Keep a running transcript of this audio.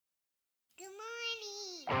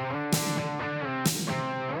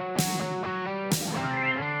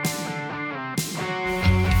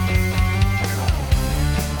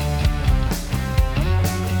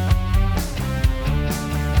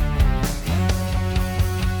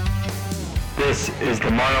This is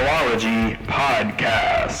the Monology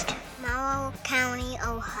Podcast. Morrow County,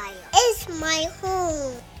 Ohio is my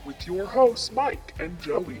home. With your hosts, Mike and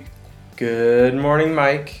Joey. Good morning,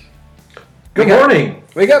 Mike. Good morning.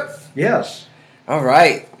 Wake up. Yes. All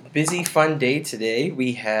right. Busy, fun day today.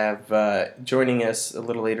 We have joining us a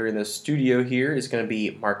little later in the studio here is going to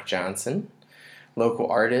be Mark Johnson, local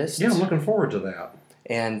artist. Yeah, I'm looking forward to that.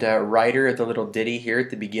 And writer of the little ditty here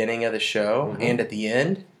at the beginning of the show and at the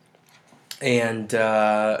end. And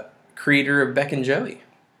creator of Beck and Joey.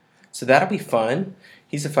 So that'll be fun.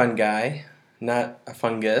 He's a fun guy. Not a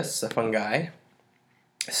fungus, a fun guy.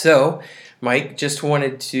 So, Mike, just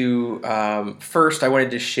wanted to, first I wanted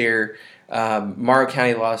to share, Morrow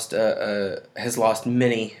County has lost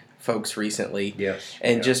many folks recently. Yes.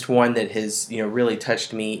 And just one that has, really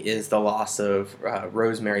touched me is the loss of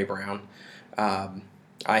Rosemary Brown. I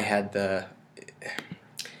had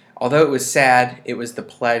although it was sad, it was the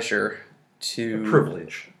pleasure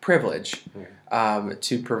privilege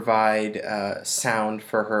to provide sound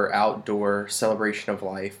for her outdoor celebration of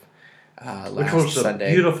life which was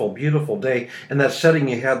Sunday. A beautiful, beautiful day. And that setting,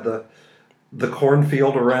 you had the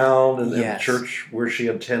cornfield around and the church where she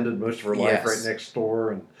attended most of her life right next door.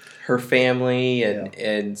 And her family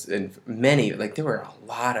and many, there were a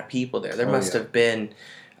lot of people there. There must have been,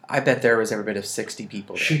 I bet there was every bit of 60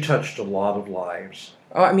 people there. She touched a lot of lives.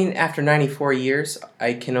 Oh, I mean, after 94 years,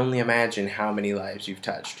 I can only imagine how many lives you've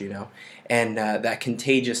touched, And that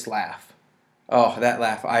contagious laugh. Oh, that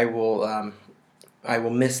laugh. I will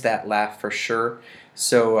miss that laugh for sure.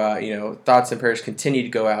 So, thoughts and prayers continue to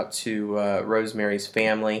go out to Rosemary's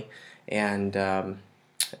family. And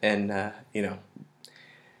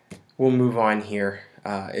we'll move on here.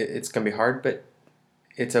 It's going to be hard, but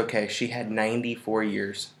it's okay. She had 94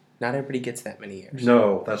 years. Not everybody gets that many years.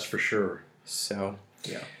 No, that's for sure. So...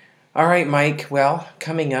 yeah. All right, Mike. Well,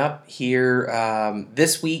 coming up here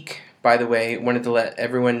this week, by the way, wanted to let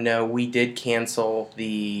everyone know we did cancel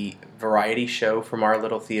the variety show from our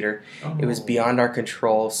little theater. Oh. It was beyond our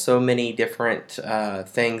control. So many different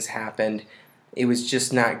things happened. It was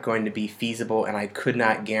just not going to be feasible, and I could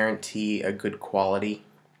not guarantee a good quality.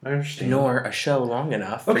 I understand. Nor a show long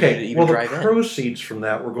enough for you to even drive in. The proceeds from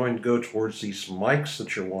that were going to go towards these mics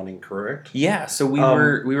that you're wanting, correct? Yeah, so we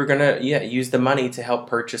were gonna use the money to help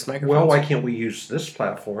purchase microphones. Well, why can't we use this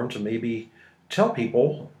platform to maybe tell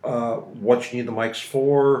people what you need the mics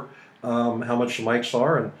for, how much the mics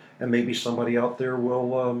are, and maybe somebody out there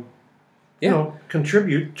will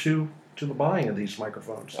contribute to the buying of these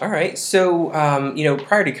microphones. All right. So,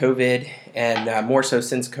 prior to COVID, and more so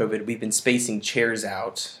since COVID, we've been spacing chairs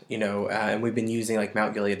out, and we've been using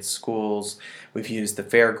Mount Gilead schools. We've used the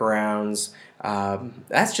fairgrounds.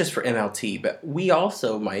 That's just for MLT. But we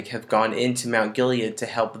also, Mike, have gone into Mount Gilead to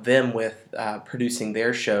help them with producing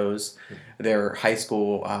their shows, their high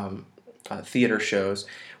school theater shows.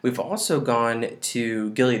 We've also gone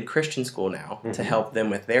to Gilead Christian School now to help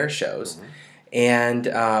them with their shows.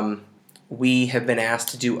 And we have been asked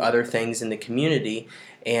to do other things in the community,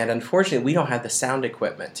 and unfortunately, we don't have the sound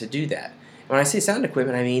equipment to do that. When I say sound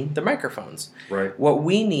equipment, I mean the microphones. Right. What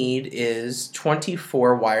we need is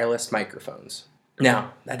 24 wireless microphones.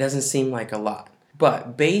 Now, that doesn't seem like a lot,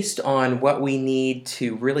 but based on what we need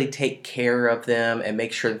to really take care of them and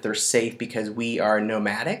make sure that they're safe because we are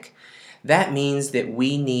nomadic, that means that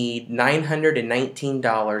we need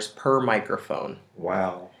 $919 per microphone.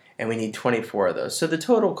 Wow. And we need 24 of those. So the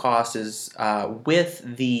total cost is,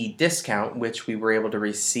 with the discount, which we were able to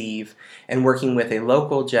receive, and working with a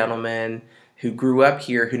local gentleman who grew up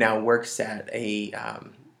here, who now works at a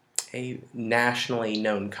nationally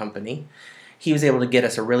known company, he was able to get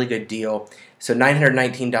us a really good deal. So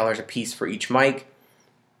 $919 a piece for each mic.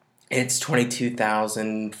 It's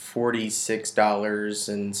 $22,046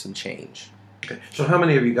 and some change. Okay. So how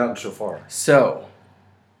many have you gotten so far? So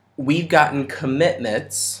we've gotten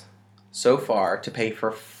commitments so far to pay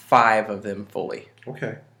for 5 of them fully.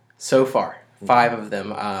 Okay. So far, 5 of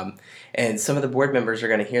them. And some of the board members are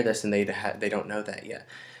going to hear this, and they don't know that yet.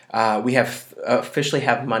 We have officially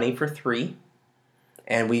have money for 3,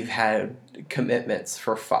 and we've had commitments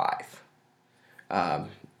for 5. To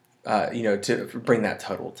bring that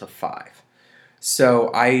total to 5.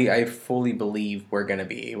 So I fully believe we're going to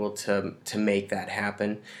be able to make that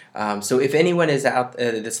happen. So if anyone is out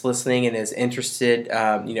that's listening and is interested,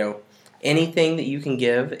 anything that you can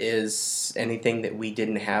give is anything that we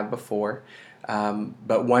didn't have before.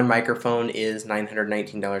 But one microphone is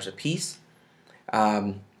 $919 a piece.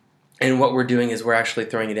 And what we're doing is we're actually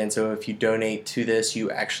throwing it in. So if you donate to this,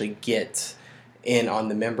 you actually get in on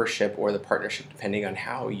the membership or the partnership, depending on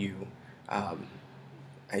how you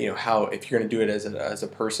how if you're going to do it as a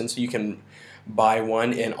person, so you can buy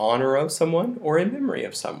one in honor of someone or in memory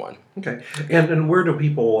of someone. Okay. And where do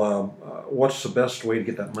people? What's the best way to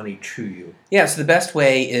get that money to you? Yeah, so the best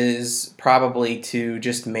way is probably to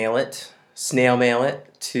just snail mail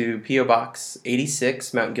it to P.O. Box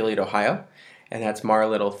 86, Mount Gilead, Ohio, and that's Mar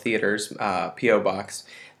Little Theater's P.O. Box.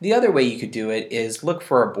 The other way you could do it is look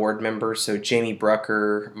for a board member, so Jamie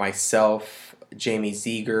Brucker, myself, Jamie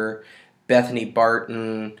Zeger, Bethany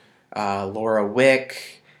Barton, Laura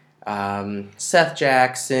Wick, Seth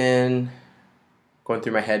Jackson. Going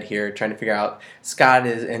through my head here, trying to figure out. Scott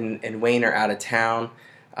and Wayne are out of town.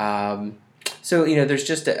 So there's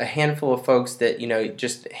just a handful of folks that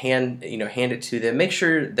just hand it to them. Make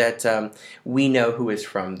sure that we know who is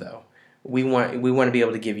from though. We want to be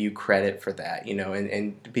able to give you credit for that,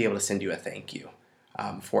 and be able to send you a thank you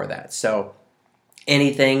for that. So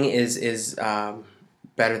anything is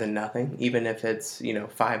better than nothing, even if it's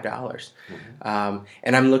 $5. Mm-hmm.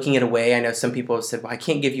 And I'm looking at a way. I know some people have said, "Well, I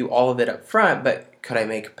can't give you all of it up front, but could I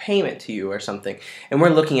make a payment to you or something?" And we're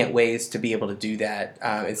looking at ways to be able to do that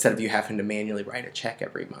instead of you having to manually write a check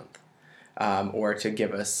every month or to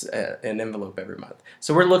give us an envelope every month.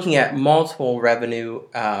 So we're looking at multiple revenue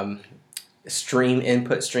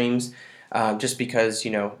input streams. Just because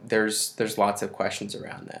there's lots of questions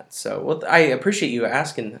around that. So I appreciate you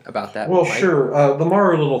asking about that. Well, Mike. sure. The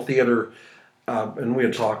Mar Little Theater, and we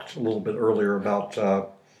had talked a little bit earlier about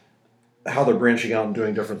how they're branching out and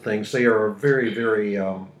doing different things. They are a very, very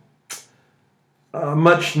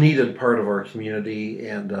much needed part of our community,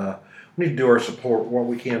 and we need to do what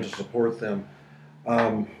we can to support them.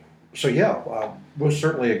 Was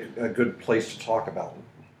certainly a good place to talk about.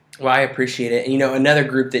 Well, I appreciate it. And, another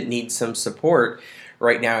group that needs some support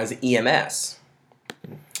right now is EMS.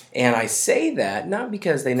 And I say that not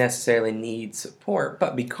because they necessarily need support,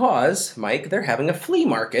 but because, Mike, they're having a flea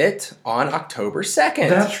market on October 2nd.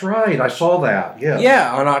 That's right. I saw that. Yes.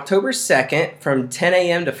 Yeah, on October 2nd from 10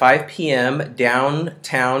 a.m. to 5 p.m.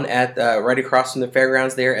 downtown at right across from the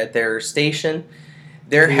fairgrounds there at their station.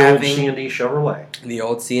 They're having old C&D Chevrolet. The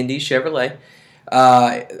old C&D Chevrolet.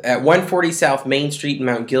 At 140 South Main Street in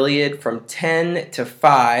Mount Gilead from 10 to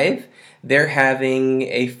 5, they're having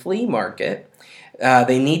a flea market.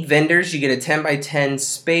 They need vendors. You get a 10 by 10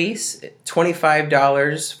 space,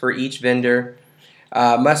 $25 for each vendor.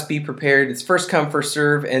 Must be prepared. It's first come, first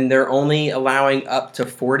serve, and they're only allowing up to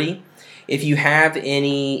 40. If you have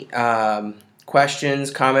any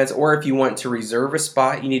questions, comments, or if you want to reserve a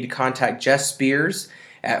spot, you need to contact Jess Spears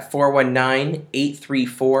at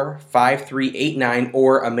 419-834-5389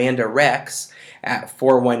 or Amanda Rex at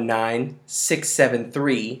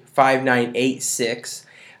 419-673-5986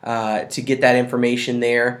 to get that information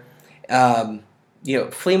there.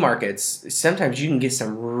 Flea markets, sometimes you can get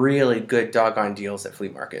some really good doggone deals at flea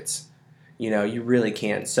markets. You really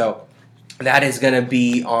can. So that is going to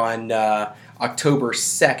be on October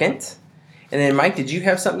 2nd. And then, Mike, did you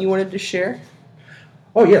have something you wanted to share?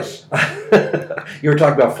 Oh, yes. You were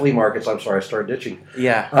talking about flea markets. I'm sorry, I started ditching.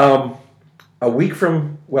 Yeah. A week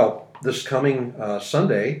from, this coming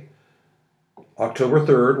Sunday, October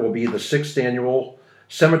 3rd, will be the 6th annual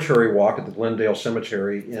cemetery walk at the Glendale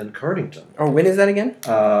Cemetery in Cardington. Oh, when is that again?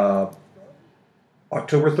 October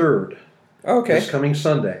 3rd. Okay. This coming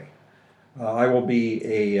Sunday. I will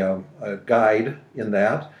be a guide in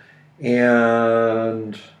that.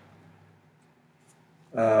 And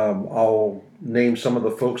I'll name some of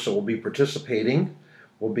the folks that will be participating.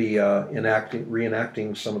 We'll be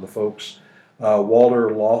reenacting some of the folks. Walter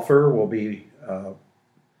Laufer will be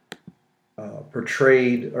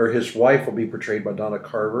portrayed, or his wife will be portrayed by Donna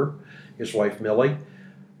Carver, his wife Millie.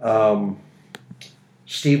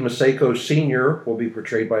 Steve Maseko Sr. will be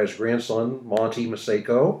portrayed by his grandson, Monty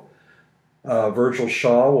Maseko. Virgil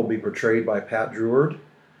Shaw will be portrayed by Pat Druard.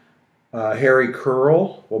 Harry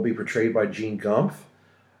Curl will be portrayed by Gene Gumpf.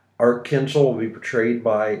 Art Kinsel will be portrayed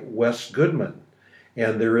by Wes Goodman.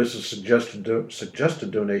 And there is a suggested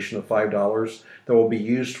donation of $5 that will be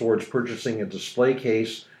used towards purchasing a display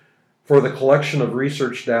case for the collection of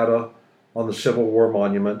research data on the Civil War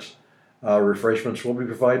monument. Refreshments will be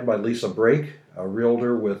provided by Lisa Brake, a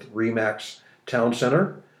realtor with Remax Town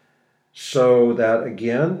Center. So that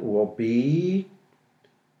again will be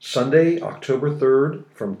Sunday, October 3rd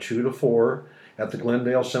from 2 to 4 at the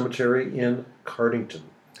Glendale Cemetery in Cardington.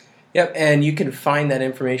 Yep, and you can find that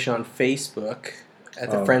information on Facebook at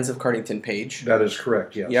the Friends of Cardington page. That is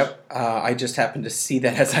correct, yes. Yep, I just happened to see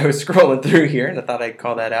that as I was scrolling through here, and I thought I'd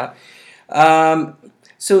call that out.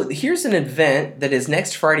 So here's an event that is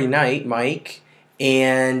next Friday night, Mike,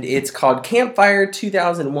 and it's called Campfire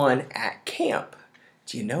 2001 at Camp.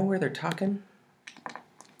 Do you know where they're talking?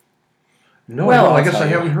 No, Well, no, I I'll guess tell I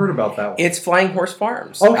you. haven't heard about that one. It's Flying Horse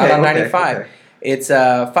Farms Okay, out on okay, 95. okay. It's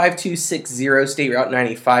 5260 State Route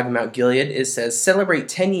 95 in Mount Gilead. It says, celebrate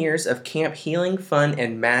 10 years of camp healing, fun,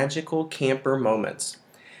 and magical camper moments.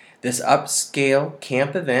 This upscale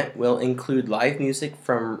camp event will include live music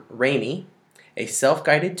from Raimi, a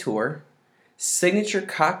self-guided tour, signature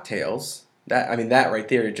cocktails, that right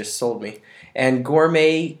there just sold me, and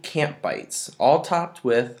gourmet camp bites, all topped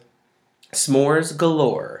with s'mores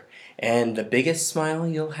galore and the biggest smile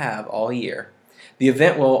you'll have all year. The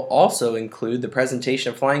event will also include the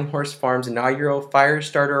presentation of Flying Horse Farm's inaugural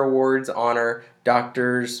Firestarter Awards honor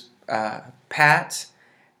Doctors Pat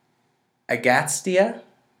Agatstia,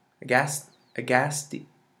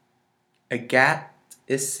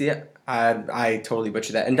 I totally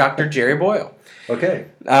butchered that, and Dr. Jerry Boyle. Okay.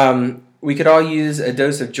 We could all use a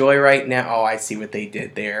dose of joy right now. Oh, I see what they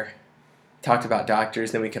did there. Talked about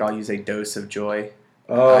doctors, then we could all use a dose of joy.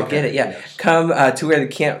 Oh, I get it. Yeah, Yes. come to where the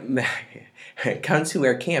camp. Come to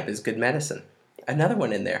where camp is good medicine. Another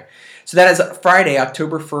one in there. So that is Friday,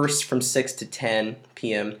 October 1st, from 6 to 10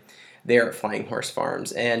 p.m. there at Flying Horse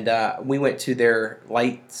Farms, and we went to their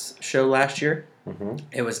lights show last year. Mm-hmm.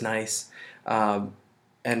 It was nice, and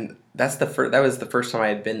that was the first time I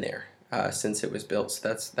had been there since it was built.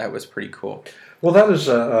 So that was pretty cool. Well, that is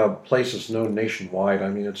a place that's known nationwide. I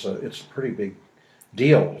mean, it's a pretty big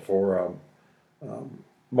deal for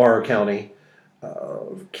Morrow County.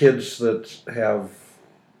 Kids that have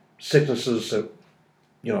sicknesses that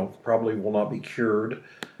probably will not be cured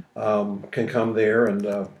can come there,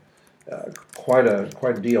 and quite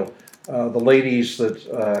a deal. The ladies that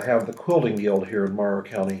have the quilting guild here in Morrow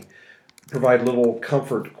County provide little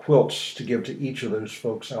comfort quilts to give to each of those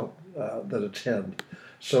folks out that attend.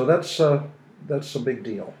 So that's a big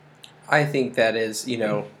deal. I think that is,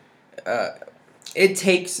 it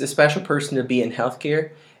takes a special person to be in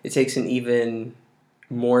healthcare. It takes an even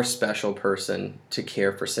more special person to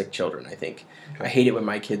care for sick children, I think. Okay. I hate it when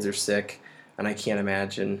my kids are sick, and I can't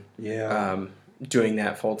imagine doing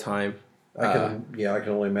that full time. I can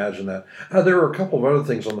only imagine that. There are a couple of other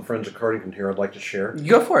things on the Friends of Cardington here I'd like to share.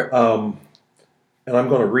 Go for it. And I'm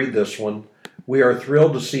going to read this one. We are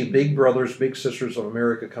thrilled to see Big Brothers, Big Sisters of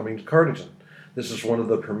America coming to Cardington. This is one of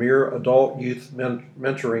the premier adult youth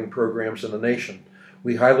mentoring programs in the nation.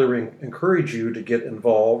 We highly encourage you to get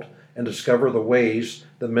involved and discover the ways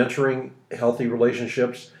that mentoring, healthy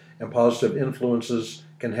relationships, and positive influences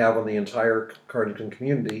can have on the entire Cardington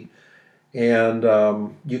community. And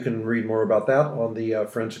you can read more about that on the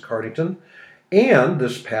Friends of Cardington. And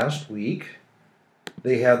this past week,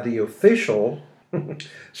 they had the official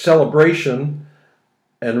celebration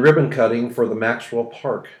and ribbon cutting for the Maxwell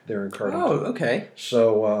Park there in Cardington. Oh, okay.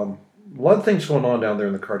 So a lot of things going on down there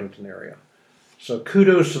in the Cardington area. So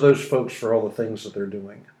kudos to those folks for all the things that they're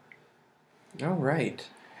doing. All right.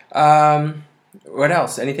 What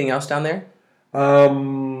else? Anything else down there?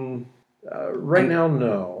 Right now,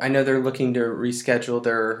 no. I know they're looking to reschedule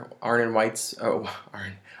their Art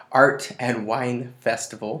and Wine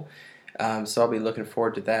Festival. So I'll be looking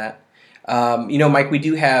forward to that. Mike, we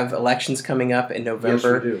do have elections coming up in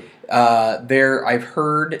November. Yes, we do. I've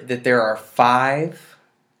heard that there are 5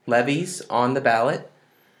 levies on the ballot.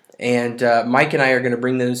 And Mike and I are going to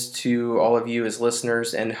bring those to all of you as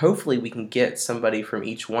listeners, and hopefully we can get somebody from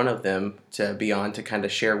each one of them to be on to kind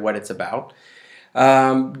of share what it's about.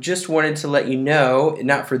 Just wanted to let you know,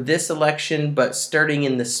 not for this election, but starting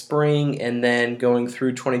in the spring and then going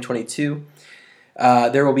through 2022,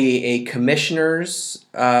 there will be a commissioner's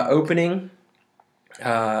opening,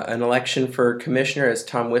 an election for commissioner, as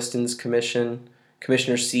Tom Wiston's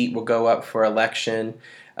commissioner seat will go up for election.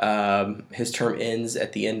 His term ends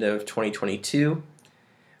at the end of 2022.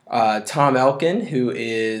 Tom Elkin, who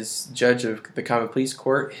is judge of the Common Pleas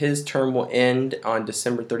Court, his term will end on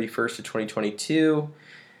December 31st of 2022.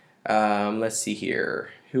 Let's see here.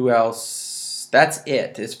 Who else? That's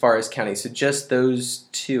it as far as county. So just those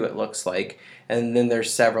 2, it looks like. And then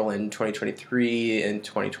there's several in 2023 and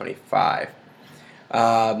 2025.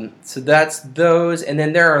 So that's those. And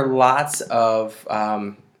then there are lots of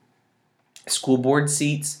school board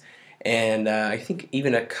seats, and I think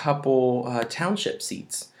even a couple township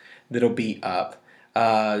seats that'll be up.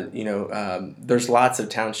 There's lots of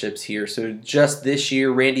townships here. So just this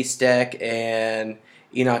year, Randy Steck and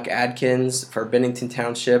Enoch Adkins for Bennington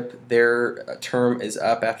Township, their term is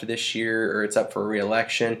up after this year, or it's up for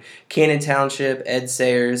re-election. Cannon Township, Ed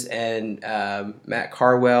Sayers and Matt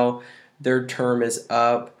Carwell, their term is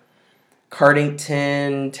up.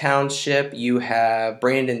 Cardington Township, you have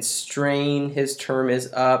Brandon Strain, his term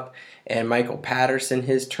is up, and Michael Patterson,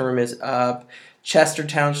 his term is up. Chester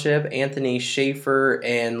Township, Anthony Schaefer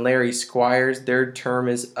and Larry Squires, their term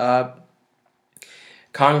is up.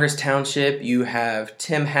 Congress Township, you have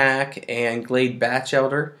Tim Hack and Glade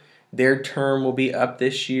Batchelder. Their term will be up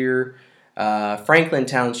this year. Franklin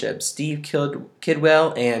Township, Steve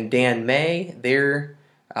Kidwell and Dan May. Their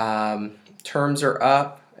terms are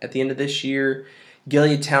up at the end of this year.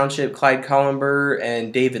 Gilead Township, Clyde Columber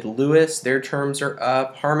and David Lewis. Their terms are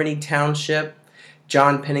up. Harmony Township,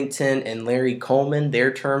 John Pennington and Larry Coleman.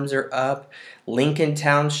 Their terms are up. Lincoln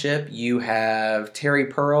Township, you have Terry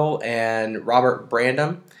Pearl and Robert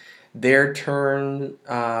Brandom. Their terms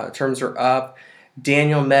are up.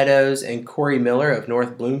 Daniel Meadows and Corey Miller of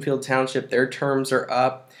North Bloomfield Township, their terms are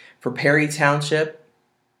up. For Perry Township,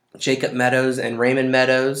 Jacob Meadows and Raymond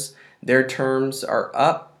Meadows, their terms are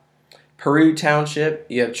up. Peru Township,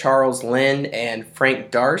 you have Charles Lind and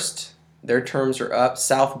Frank Darst, their terms are up.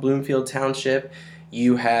 South Bloomfield Township,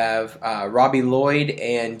 you have Robbie Lloyd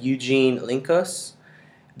and Eugene Linkos,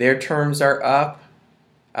 their terms are up.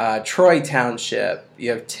 Troy Township,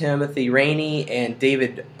 you have Timothy Rainey and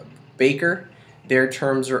David Baker. Their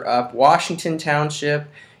terms are up. Washington Township,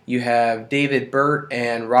 you have David Burt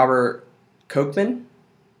and Robert Kochman.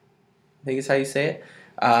 I think is how you say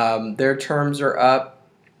it. Their terms are up.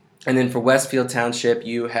 And then for Westfield Township,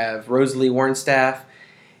 you have Rosalie Warnstaff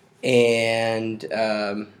and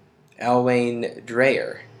Elwayne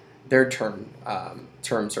Dreyer. Their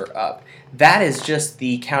terms are up. That is just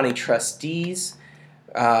the county trustees.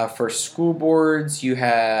 For school boards, you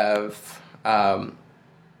have...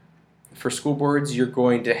 For school boards, you're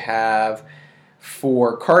going to have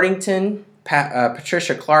for Cardington,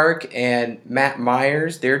 Patricia Clark and Matt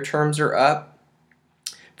Myers. Their terms are up.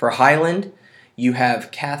 For Highland, you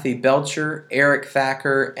have Kathy Belcher, Eric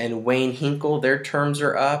Thacker, and Wayne Hinkle. Their terms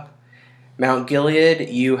are up. Mount Gilead,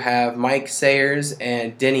 you have Mike Sayers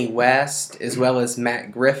and Denny West, as well as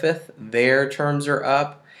Matt Griffith. Their terms are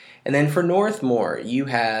up. And then for Northmore, you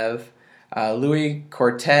have Louis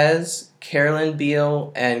Cortez, Carolyn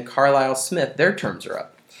Beal, and Carlisle Smith. Their terms are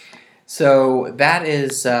up. So that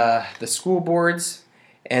is the school boards,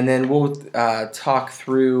 and then we'll talk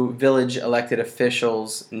through village elected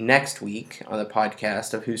officials next week on the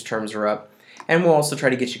podcast of whose terms are up, and we'll also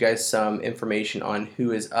try to get you guys some information on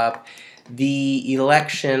who is up. The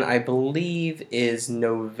election, I believe, is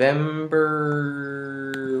November...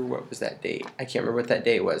 What was that date? I can't remember what that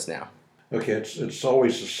date was now. Okay, it's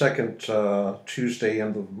always the second Tuesday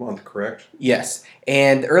end of the month, correct? Yes,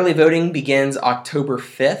 and early voting begins October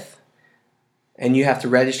 5th, and you have to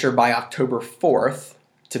register by October 4th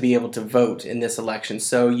to be able to vote in this election.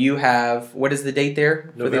 So you have, what is the date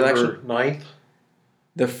there for the election? November 9th?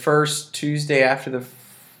 The first Tuesday after the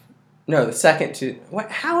second Tuesday. What?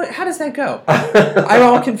 How does that go? I'm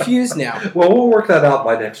all confused now. Well, we'll work that out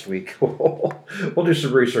by next week. We'll do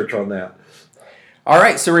some research on that. All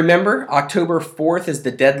right, so remember, October 4th is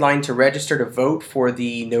the deadline to register to vote for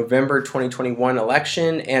the November 2021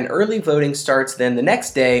 election, and early voting starts then the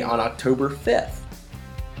next day on October 5th.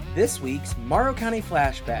 This week's Morrow County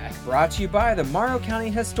Flashback, brought to you by the Morrow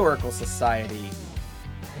County Historical Society.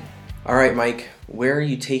 All right, Mike, where are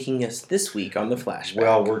you taking us this week on the flashback?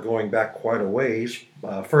 Well, we're going back quite a ways,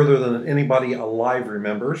 further than anybody alive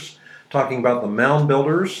remembers, talking about the mound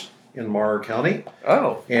builders in Morrow County.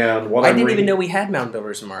 Oh. And what I didn't even know we had mound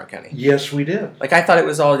builders in Morrow County. Yes, we did. Like, I thought it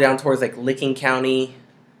was all down towards, like, Licking County.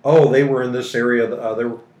 Oh, they were in this area. There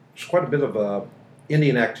was quite a bit of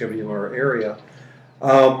Indian activity in our area.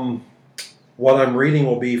 What I'm reading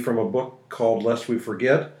will be from a book called Lest We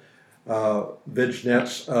Forget,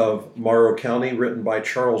 Vignettes of Morrow County, written by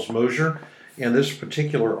Charles Mosier. And this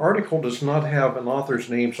particular article does not have an author's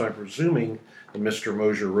name, so I'm presuming that Mr.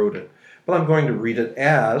 Mosier wrote it. But I'm going to read it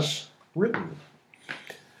as written.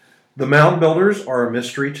 The mound builders are a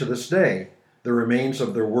mystery to this day. The remains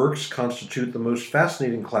of their works constitute the most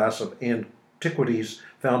fascinating class of antiquities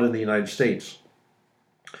found in the United States.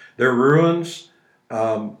 Their ruins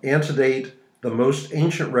antedate the most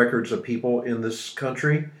ancient records of people in this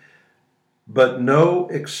country, but no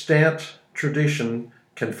extant tradition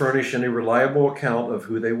can furnish any reliable account of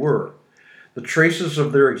who they were. The traces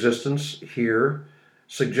of their existence here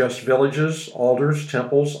suggest villages, altars,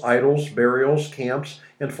 temples, idols, burials, camps,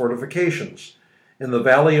 and fortifications. In the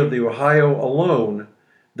valley of the Ohio alone,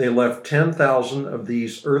 they left 10,000 of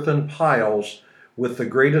these earthen piles, with the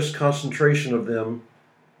greatest concentration of them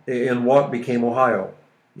in what became Ohio,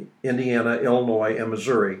 Indiana, Illinois, and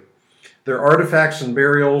Missouri. Their artifacts and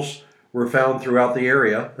burials were found throughout the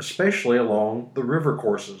area, especially along the river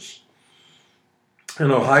courses.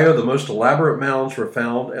 In Ohio, the most elaborate mounds were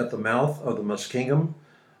found at the mouth of the Muskingum,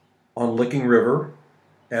 on Licking River,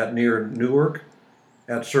 at near Newark,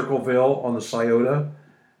 at Circleville on the Scioto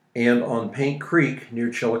and on Paint Creek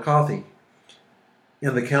near Chillicothe.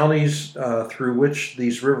 In the counties through which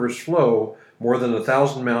these rivers flow, more than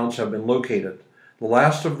 1,000 mounds have been located. The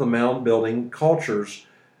last of the mound building cultures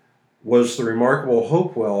was the remarkable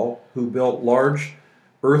Hopewell, who built large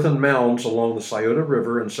earthen mounds along the Scioto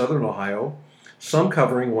River in southern Ohio, some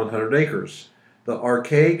covering 100 acres. The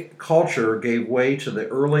archaic culture gave way to the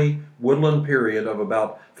early woodland period of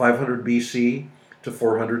about 500 BC to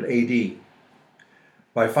 400 AD.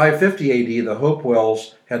 By 550 AD, the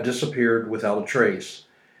Hopewells had disappeared without a trace.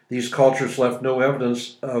 These cultures left no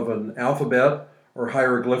evidence of an alphabet or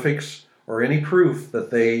hieroglyphics or any proof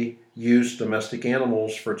that they used domestic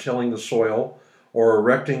animals for tilling the soil or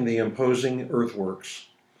erecting the imposing earthworks.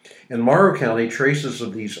 In Morrow County, traces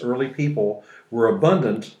of these early people were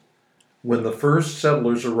abundant when the first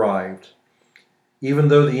settlers arrived. Even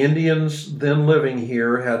though the Indians then living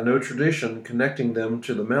here had no tradition connecting them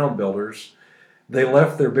to the mound builders, they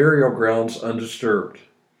left their burial grounds undisturbed.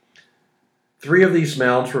 3 of these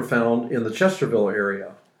mounds were found in the Chesterville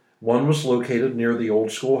area. One was located near the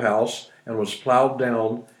old schoolhouse and was plowed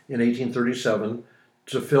down in 1837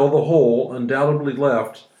 to fill the hole undoubtedly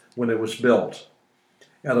left when it was built.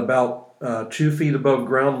 At about 2 feet above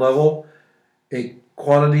ground level, a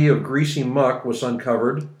quantity of greasy muck was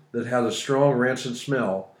uncovered that had a strong rancid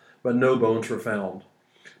smell, but no bones were found.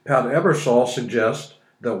 Pat Ebersol suggests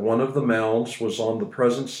that one of the mounds was on the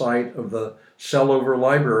present site of the Sellover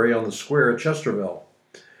Library on the square at Chesterville.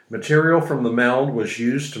 Material from the mound was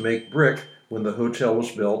used to make brick when the hotel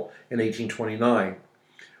was built in 1829.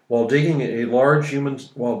 While digging, a large human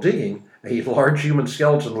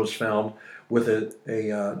skeleton was found with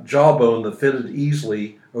a jawbone that fitted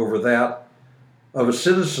easily over that of a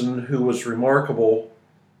citizen who was remarkable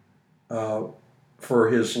for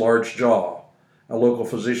his large jaw. A local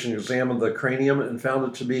physician examined the cranium and found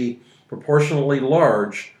it to be proportionally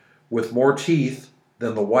large, with more teeth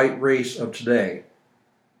than the white race of today.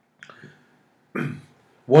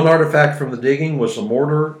 One artifact from the digging was a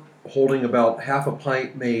mortar holding about half a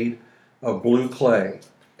pint made of blue clay.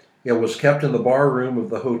 It was kept in the bar room of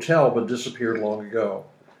the hotel but disappeared long ago.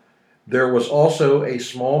 There was also a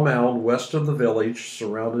small mound west of the village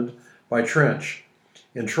surrounded by trench.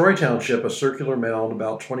 In Troy Township, a circular mound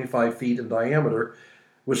about 25 feet in diameter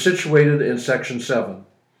was situated in Section 7.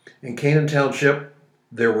 In Canaan Township,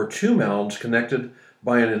 there were 2 mounds connected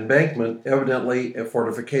by an embankment, evidently a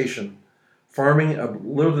fortification. Farming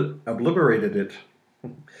obliterated it.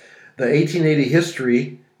 The 1880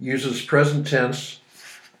 history uses present tense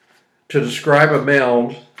to describe a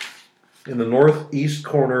mound in the northeast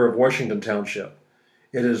corner of Washington Township.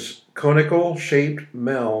 It is a conical-shaped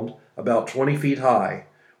mound about 20 feet high,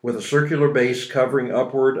 with a circular base covering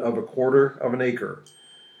upward of a quarter of an acre.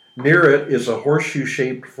 Near it is a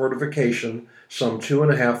horseshoe-shaped fortification some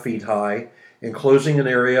 2.5 feet high, enclosing an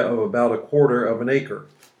area of about a quarter of an acre.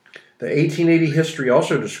 The 1880 history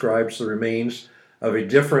also describes the remains of a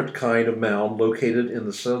different kind of mound located in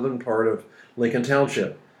the southern part of Lincoln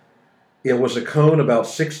Township. It was a cone about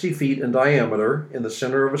 60 feet in diameter in the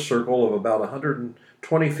center of a circle of about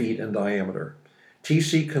 120 feet in diameter.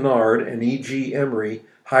 T.C. Kennard and E.G. Emery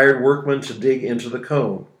hired workmen to dig into the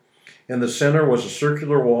cone. In the center was a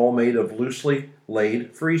circular wall made of loosely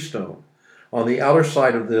laid freestone. On the outer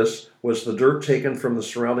side of this was the dirt taken from the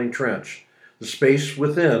surrounding trench. The space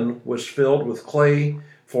within was filled with clay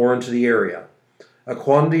foreign to the area. A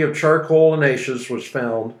quantity of charcoal and ashes was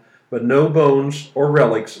found, but no bones or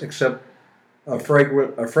relics except a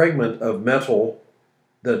fragment of metal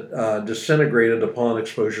that disintegrated upon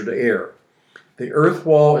exposure to air. The earth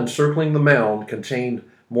wall encircling the mound contained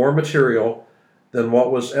more material than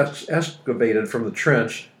what was excavated from the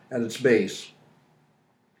trench at its base.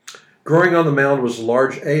 Growing on the mound was a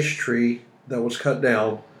large ash tree that was cut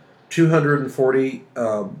down. 240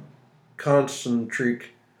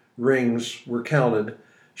 concentric rings were counted,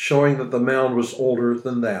 showing that the mound was older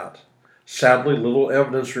than that. Sadly, little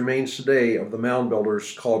evidence remains today of the mound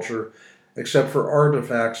builders' culture, except for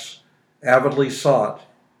artifacts avidly sought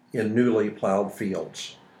in newly plowed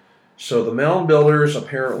fields. So the mound builders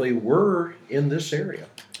apparently were in this area.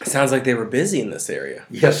 Sounds like they were busy in this area.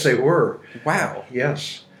 Yes, they were. Wow.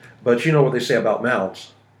 Yes. But you know what they say about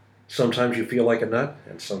mounds. Sometimes you feel like a nut,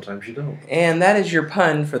 and sometimes you don't. And that is your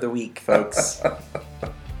pun for the week, folks.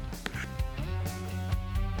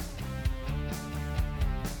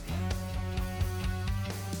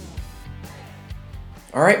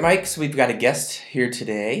 All right, Mike, so we've got a guest here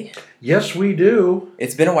today. Yes, we do.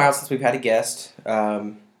 It's been a while since we've had a guest.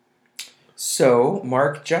 So,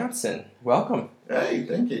 Mark Johnson, welcome. Hey,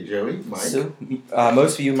 thank you, Joey. Mike. So,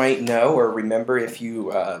 most of you might know or remember if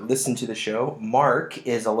you listen to the show, Mark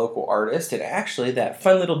is a local artist, and actually, that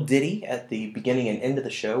fun little ditty at the beginning and end of the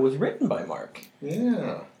show was written by Mark.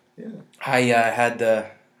 Yeah. I had the,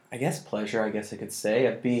 pleasure, I guess I could say,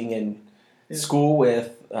 of being in school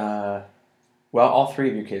with, all three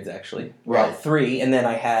of your kids, actually. Well, Right. three, and then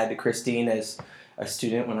I had Christine as a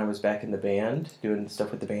student when I was back in the band, doing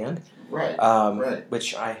stuff with the band. Right. Right.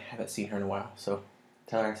 Which I haven't seen her in a while, so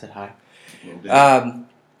tell her I said hi. Will do.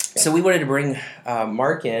 So we wanted to bring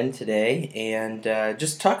Mark in today and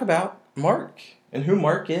just talk about Mark and who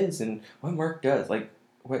Mark is and what Mark does. Like,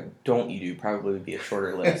 what don't you do? Probably would be a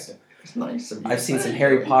shorter list. It's nice of you. I've seen some Hey,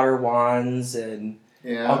 Harry Joey. Potter wands and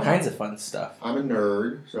Yeah. all kinds of fun stuff. I'm a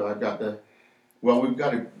nerd, so I've got we've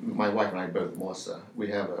got my wife and I both, Melissa, we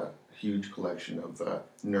have a huge collection of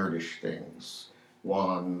nerdish things,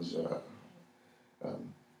 wands.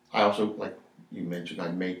 I also, like you mentioned, I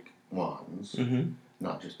make wands, Mm-hmm.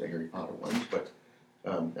 not just the Harry Potter ones, but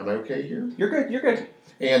am I okay here? You're good. You're good.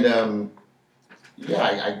 And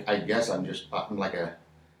I guess I'm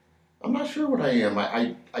not sure what I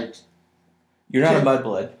am. You're not a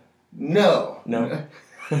mudblood. No. No?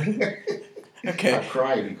 I'd Okay.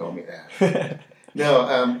 cry if you call me that. No,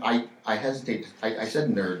 I hesitate. I said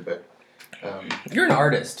nerd, but You're an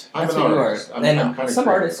artist. I'm That's an what artist. you are. I'm And kinda some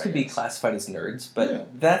creative, artists I could be guess. classified as nerds, but Yeah.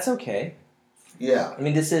 that's okay. yeah, I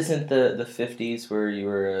mean, this isn't the 50s where you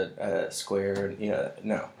were a square.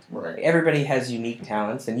 No. right. Everybody has unique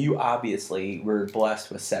talents, and you obviously were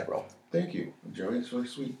blessed with several. Thank you, Joey. It's very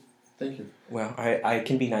sweet. Thank you. Well, I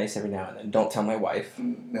can be nice every now and then. Don't tell my wife.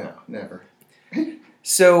 No, never.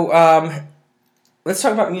 So, let's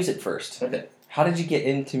talk about music first. Okay. How did you get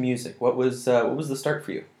into music? What was the start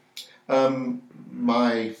for you?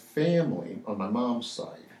 My family on my mom's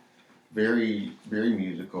side, very, very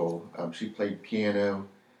musical. She played piano.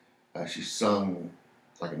 She sung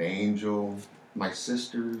like an angel. My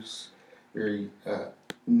sisters,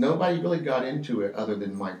 nobody really got into it other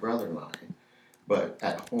than my brother and I. But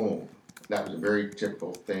at home, that was a very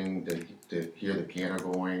typical thing to hear the piano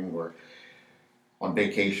going, or on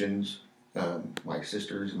vacations, my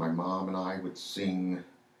sisters, my mom, and I would sing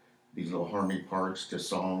these little harmony parts to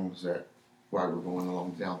songs that while we were going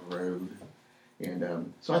along down the road,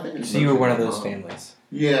 and so I think it's So you were mostly one of my those mom. families.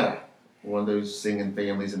 Yeah, one of those singing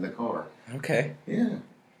families in the car. Okay. Yeah,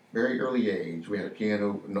 very early age. We had a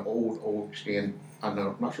piano, an old stand. I'm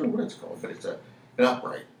not sure what it's called, but it's an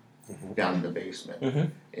upright down in the basement,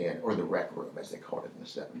 Mhm. or the rec room as they called it in the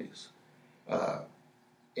 '70s.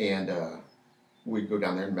 And we'd go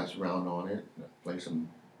down there and mess around on it, play some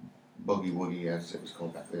boogie woogie as it was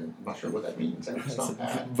called back then. I'm not sure what that means. It's not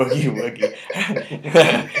that. Boogie woogie.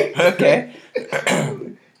 Okay.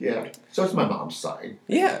 Yeah. So it's my mom's side.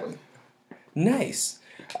 Yeah. basically. Nice.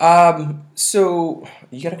 So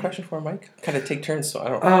you got a question for Mike? Kind of take turns, so I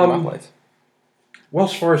don't monopolize. Well,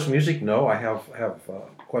 as far as music, no. I have a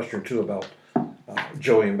question or two about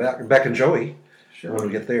Joey and Beck and Joey. Sure. When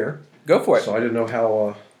we get there. Go for it. So I didn't know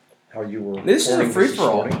how you were. This is a forming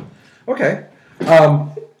free-for-all. morning. Okay.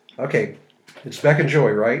 Okay. It's Beck and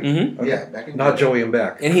Joey, right? Mm-hmm. Okay. Yeah, Beck and Not Joey. Joey and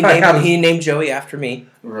Beck. And he named Joey after me.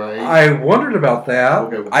 Right. I wondered about that.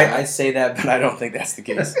 We'll go with I that. say that, but I don't think that's the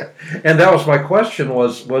case. And that was my question: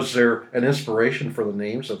 was there an inspiration for the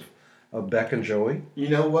names of Beck and Joey? You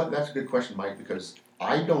know what? That's a good question, Mike, because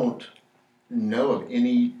I don't know of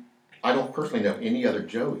any. I don't personally know any other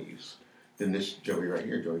Joeys than this Joey right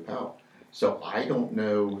here, Joey Powell. So I don't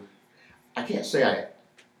know. I can't say I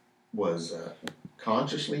was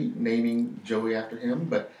consciously naming Joey after him,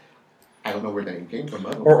 but I don't know where the name came from.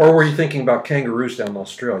 Or were you thinking about kangaroos down in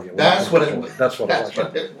Australia? That's what it was. That's what That's it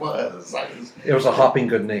what was. it was. It was a hopping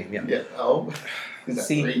good name. Yeah. Yeah. Oh. Is that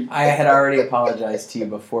See, three? I had already apologized to you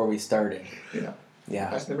before we started. Yeah.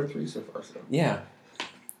 Yeah. That's number 3 so far. So Yeah.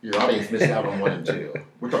 your audience missed out on 1 and 2.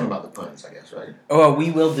 We're talking about the puns, I guess, right? Oh, well,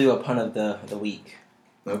 we will do a pun of the week.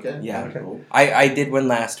 Okay. Yeah. Okay. Cool. I did one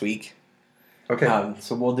last week. Okay.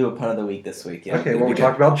 So we'll do a pun of the week this week. Yeah. Okay. Well, It'll we be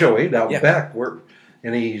talked about Joey. Now Yeah. Beck.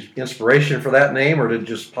 Any inspiration for that name, or did it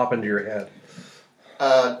just pop into your head?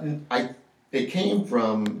 It came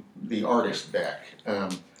from the artist Beck,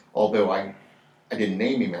 although I didn't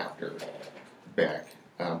name him after Beck,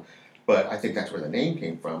 but I think that's where the name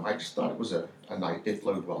came from. I just thought it was a night. It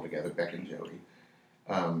flowed well together, Beck and Joey.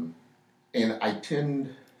 And I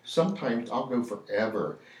tend, sometimes I'll go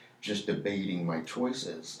forever just debating my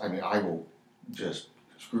choices. I mean, I will just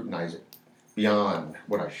scrutinize it beyond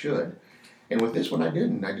what I should. And with this one, I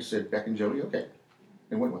didn't. I just said Beck and Joey, okay,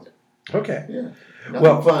 and went with it. Okay. Yeah. Nothing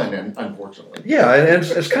Well- fun, and unfortunately. Yeah, and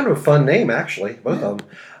it's kind of a fun name actually, both of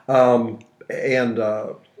them. And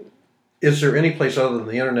is there any place other than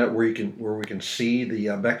the internet where we can see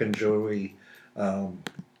the Beck and Joey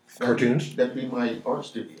cartoons? That'd be my art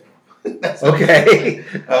studio. That's Okay.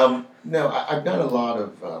 No, I've done a lot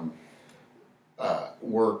of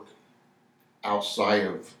work outside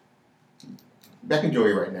of Beck and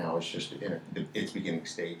Joey right now. Is just in its beginning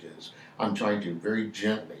stages. I'm trying to very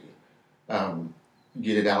gently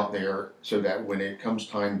get it out there so that when it comes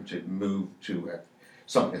time to move to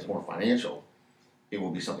something that's more financial, it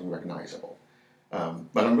will be something recognizable.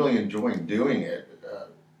 But I'm really enjoying doing it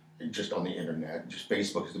just on the internet. Just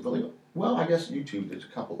Facebook is really, well, I guess YouTube, there's a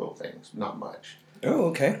couple little things, not much. Oh,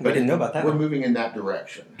 okay. We But didn't know about that. We're moving in that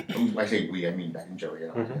direction. When I say we, I mean Beck and Joey. I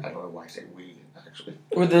Mhm. don't know why I say we, actually.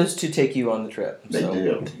 Or those two take you on the trip. They so.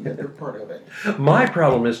 do. Yeah, they're part of it. My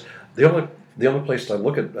problem is the only place I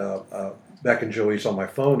look at Beck and Joey's on my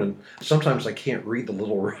phone, and sometimes I can't read the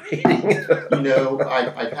little writing. You know,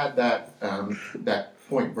 I've had that that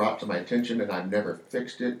point brought to my attention, and I've never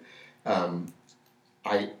fixed it.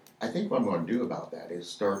 I think what I'm going to do about that is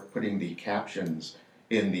start putting the captions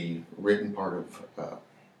in the written part of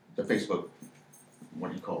the Facebook. What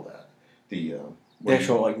do you call that? The The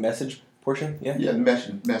actual like message portion, yeah. yeah, the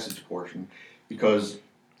message portion, because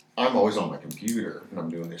I'm always on my computer and I'm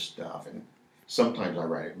doing this stuff, and sometimes I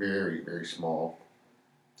write it very, very small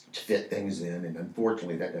to fit things in, and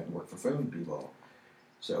unfortunately that doesn't work for phone people.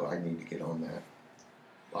 So I need to get on that.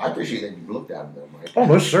 Well, I appreciate that you've looked at them though, Mike. Oh,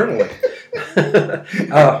 most certainly.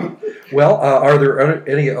 Are there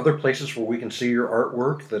any other places where we can see your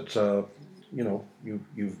artwork that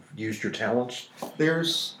you've used your talents?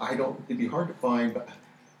 It'd be hard to find, but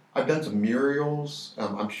I've done some murals.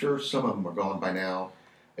 I'm sure some of them are gone by now.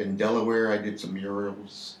 In Delaware, I did some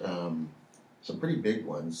murals, some pretty big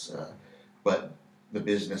ones, but the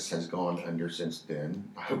business has gone under since then.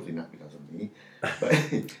 Hopefully not because of me.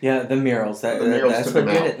 But Yeah, the murals. The murals That's took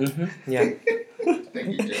what them did it. Yeah. thank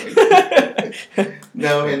you, Joey.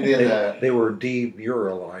 No, and then They were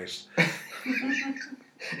demuralized.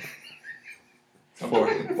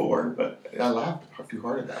 four, but I laughed too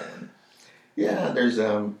hard at that one. Yeah, there's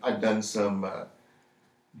I've done some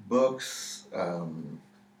books, and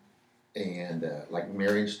like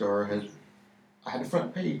Marion Star I had a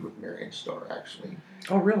front page with Marion Star actually.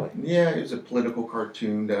 Oh, really? Yeah, it was a political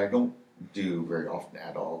cartoon that I don't do very often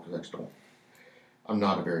at all because I'm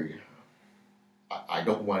not a very. I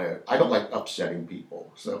don't like upsetting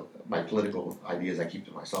people. So my political ideas I keep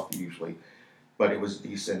to myself usually, but it was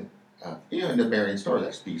decent. In the Marion Star,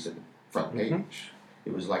 that's decent front page. Mm-hmm.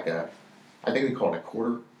 It was like I think they called it a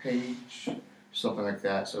quarter page, something like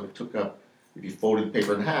that. So it took up, if you folded the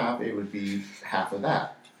paper in half, it would be half of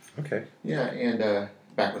that. Okay. Yeah, and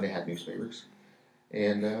back when they had newspapers.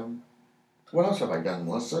 And what else have I done,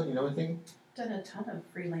 Melissa? You know anything? Done a ton of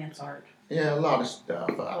freelance art. Yeah, a lot of stuff.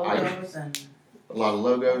 Logos and A lot of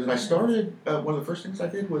logos. And I started, one of the first things I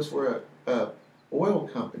did was for a oil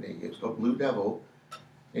company. It was called Blue Devil.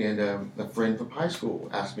 And a friend from high school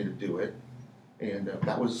asked me to do it. And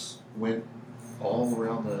that went all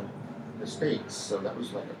around the States. So that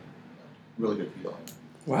was like a really good feeling.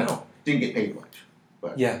 Wow. Didn't get paid much,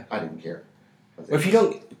 but Yeah. I didn't care. Well, if you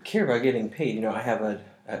don't care about getting paid, I have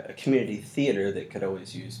a community theater that could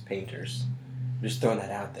always use painters. I'm just throwing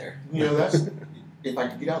that out there. That's, if I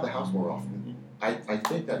could get out of the house more often, I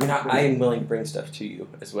think that. I am willing to bring stuff to you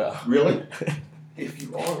as well. Really? If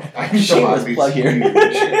you are, I'm Shameless plug here.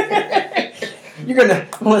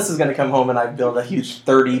 Melissa's gonna come home and I build a huge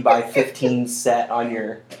 30 by 15 set on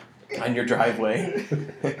your driveway.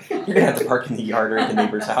 You're gonna have to park in the yard or at the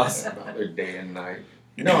neighbor's house. About their day and night.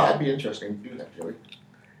 No, that'd be interesting to do that, Joey.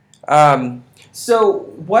 So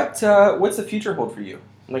what's the future hold for you?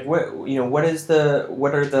 Like what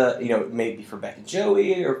are the maybe for Beck and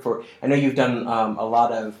Joey or for, I know you've done a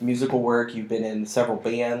lot of musical work. You've been in several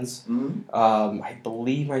bands. Mm-hmm. I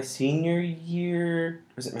believe my senior year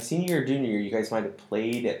or junior year, you guys might have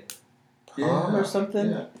played at prom or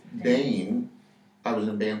something. Yeah. Dane, I was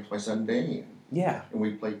in a band with my son Dane. Yeah. And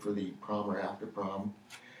we played for the prom or after prom.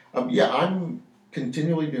 I'm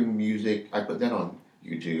continually doing music. I put that on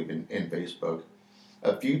YouTube and Facebook.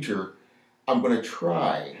 Future, I'm going to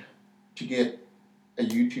try to get a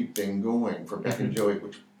YouTube thing going for Beck and Joey,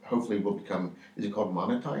 which hopefully will become, is it called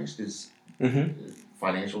monetized? Is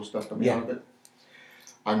financial stuff coming out of it?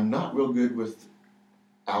 I'm not real good with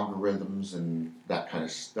algorithms and that kind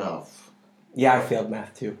of stuff. Yeah, I failed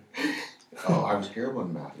math too. Oh, I was terrible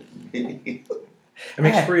in math. It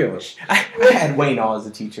makes three of us. I had Wayne All as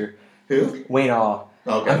a teacher. Who? Wayne All.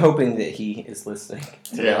 Okay. I'm hoping that he is listening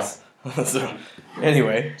to this. So,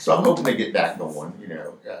 anyway. So I'm hoping to get that going,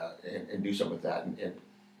 and do something with that.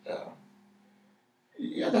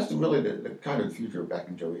 Yeah, that's really the kind of future of Beck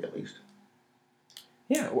and Joey, at least.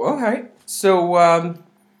 Yeah, well, all right. So, what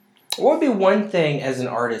would be one thing as an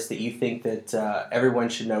artist that you think that everyone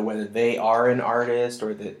should know, whether they are an artist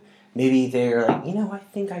or that maybe they're like, I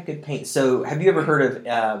think I could paint. So, have you ever heard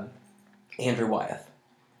of Andrew Wyeth?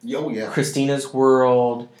 Oh, yeah. Christina's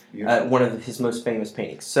World, Yeah. one of his most famous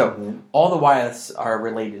paintings. So, all the Wyeths are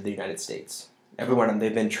related to the United States. Every one of them.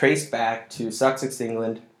 They've been traced back to Sussex,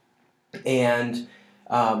 England. And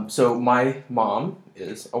so, my mom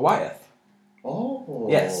is a Wyeth. Oh.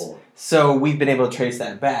 Yes. So we've been able to trace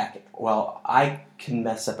that back. Well, I can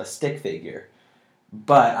mess up a stick figure,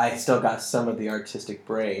 but I still got some of the artistic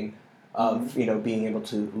brain of, being able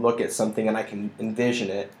to look at something and I can envision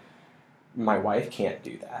it. My wife can't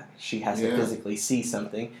do that. She has to physically see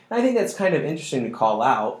something. And I think that's kind of interesting to call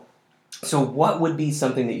out. So what would be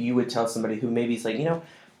something that you would tell somebody who maybe is like,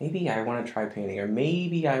 maybe I want to try painting, or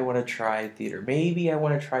maybe I want to try theater, maybe I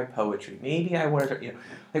want to try poetry, maybe I want to,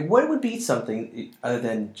 like what would be something other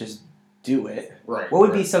than just do it? Right. What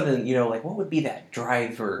would be something, like what would be that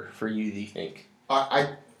driver for you, do you think?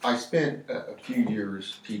 I spent a few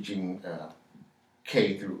years teaching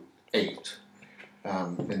K through 8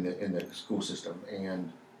 in the school system,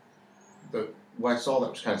 and what I saw that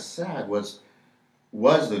was kind of sad was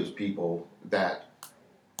those people that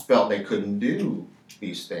felt they couldn't do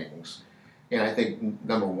these things. And I think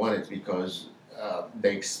number one, it's because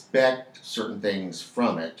they expect certain things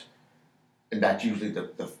from it, and that's usually the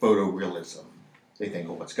photorealism. They think,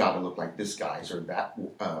 oh, it's got to look like this guy's or that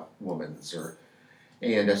woman's,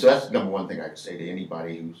 and so that's number one thing I'd say to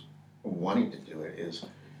anybody who's wanting to do it is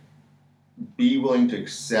be willing to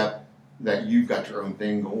accept that you've got your own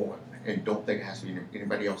thing going, and don't think it has to be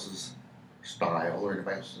anybody else's style or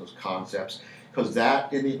anybody else's concepts. Because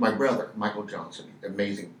my brother, Michael Johnson,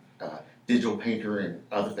 amazing digital painter and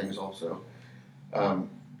other things also,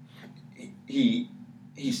 he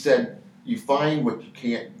said, you find what you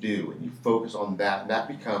can't do and you focus on that, and that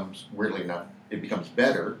becomes, weirdly enough, it becomes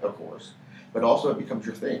better, of course, but also it becomes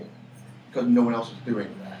your thing, because no one else is doing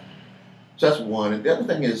that. So that's one. And the other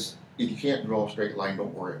thing is, if you can't draw a straight line,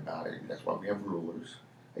 don't worry about it. That's why we have rulers.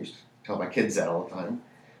 I used to tell my kids that all the time.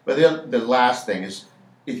 But the last thing is,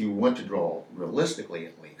 if you want to draw realistically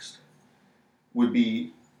at least, would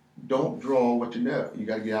be don't draw what you know. You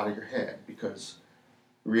got to get out of your head, because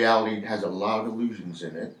reality has a lot of illusions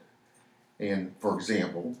in it. And for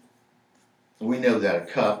example, we know that a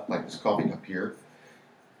cup, like this coffee cup here,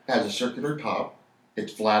 has a circular top.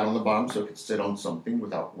 It's flat on the bottom so it can sit on something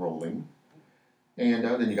without rolling. And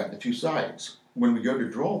then you got the two sides. When we go to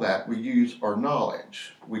draw that, we use our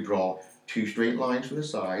knowledge. We draw two straight lines for the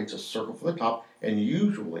sides, a circle for the top, and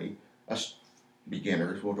usually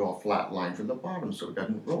beginners will draw a flat line for the bottom so it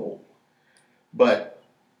doesn't roll. But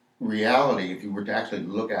reality, if you were to actually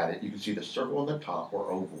look at it, you can see the circle on the top,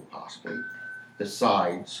 or oval possibly, the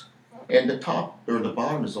sides, and the top or the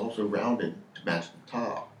bottom is also rounded to match the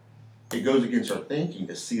top. It goes against our thinking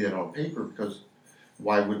to see that on paper, because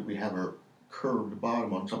why would we have a curved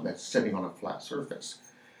bottom on something that's sitting on a flat surface?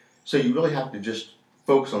 So you really have to just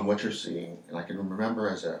focus on what you're seeing. And I can remember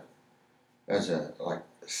as a like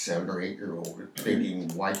 7 or 8 year old thinking,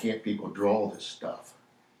 why can't people draw this stuff?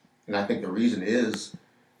 And I think the reason is,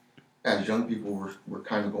 as young people, we're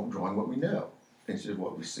kind of drawing what we know instead of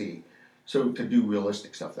what we see. So to do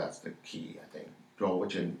realistic stuff, that's the key, I think. Draw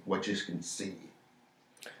what you can see.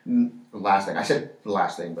 The last thing, I said the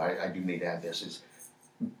last thing, but I do need to add this, is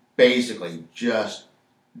basically just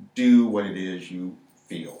do what it is you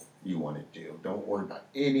feel you want to do. Don't worry about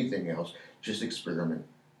anything else. Just experiment,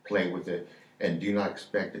 play with it, and do not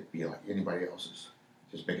expect it to be like anybody else's.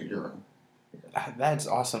 Just make it your own. That's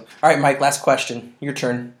awesome. All right, Mike, last question. Your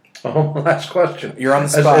turn. Oh, last question. You're on the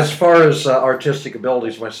spot. As far as artistic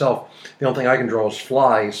abilities myself, the only thing I can draw is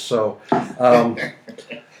flies. So,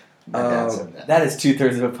 My dad said that. That is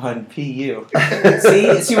 2/3 of a pun. P.U.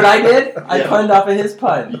 See what I did? I Yeah. punned off of his You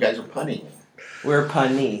pun. guys are punning. We're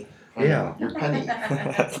punny. Yeah. You're punning.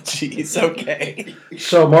 Jeez, okay.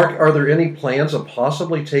 So, Mark, are there any plans of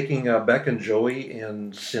possibly taking Beck and Joey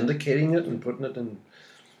and syndicating it and putting it in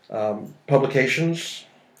publications?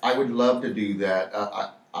 I would love to do that.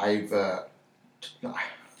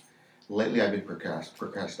 Lately I've been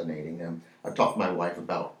procrastinating. I've talked to my wife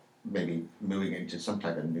about maybe moving into some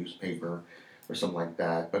type of newspaper or something like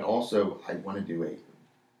that. But also I want to do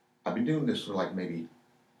I've been doing this for like maybe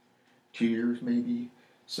 2 years maybe.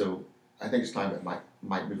 So I think it's time it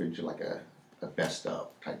might move into like a best of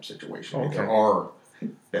type situation. If there are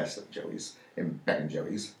best of Joeys and Beck and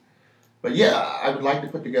Joeys. But yeah, I would like to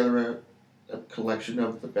put together a collection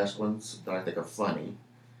of the best ones that I think are funny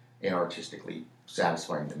and artistically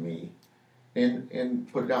satisfying to me,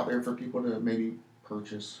 and put it out there for people to maybe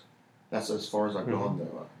purchase. That's as far as I've gone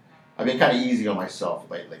though. I've been kind of easy on myself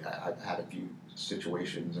lately. I've had a few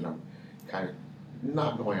situations, and I'm kind of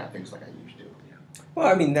not going at things like I used to. Well,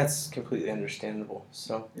 I mean, that's completely understandable.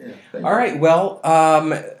 So, Yeah. Thank all you. right. Well,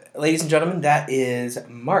 ladies and gentlemen, that is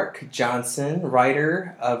Mark Johnson,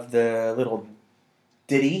 writer of the little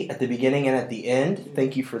ditty at the beginning and at the end.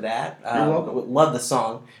 Thank you for that. You're welcome. Love the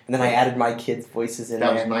song. And then I added my kids' voices in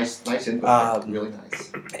That there. was nice input. Really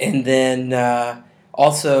nice. And then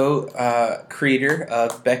also creator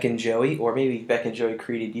of Beck and Joey, or maybe Beck and Joey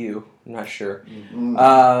created you. I'm not sure.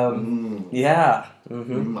 Yeah.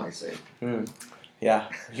 I say. Yeah.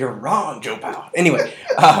 You're wrong, Joe Powell. Anyway.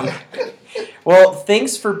 Well,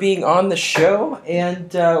 thanks for being on the show,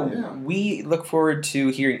 and we look forward to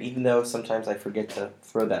hearing, even though sometimes I forget to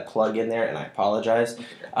throw that plug in there, and I apologize,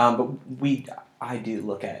 but I do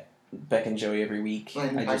look at Beck and Joey every week. I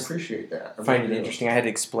appreciate that. I find really it do. interesting. I had to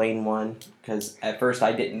explain one, because at first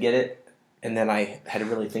I didn't get it, and then I had to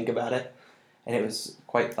really think about it, and it was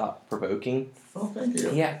quite thought-provoking. Oh, thank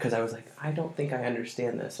you. Yeah, because I was like, I don't think I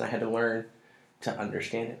understand this, and I had to learn to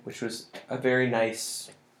understand it, which was a very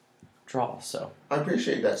nice draw. So I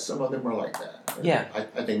appreciate that. Some of them are like that. Yeah.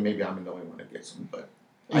 I think maybe I'm the only one that gets them, but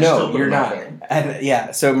I no, still put you're them out not. there. And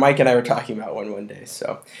yeah, so Mike and I were talking about one day.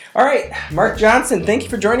 So all right, Mark Johnson, thank you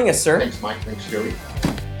for joining us, sir. Thanks, Mike. Thanks, Joey.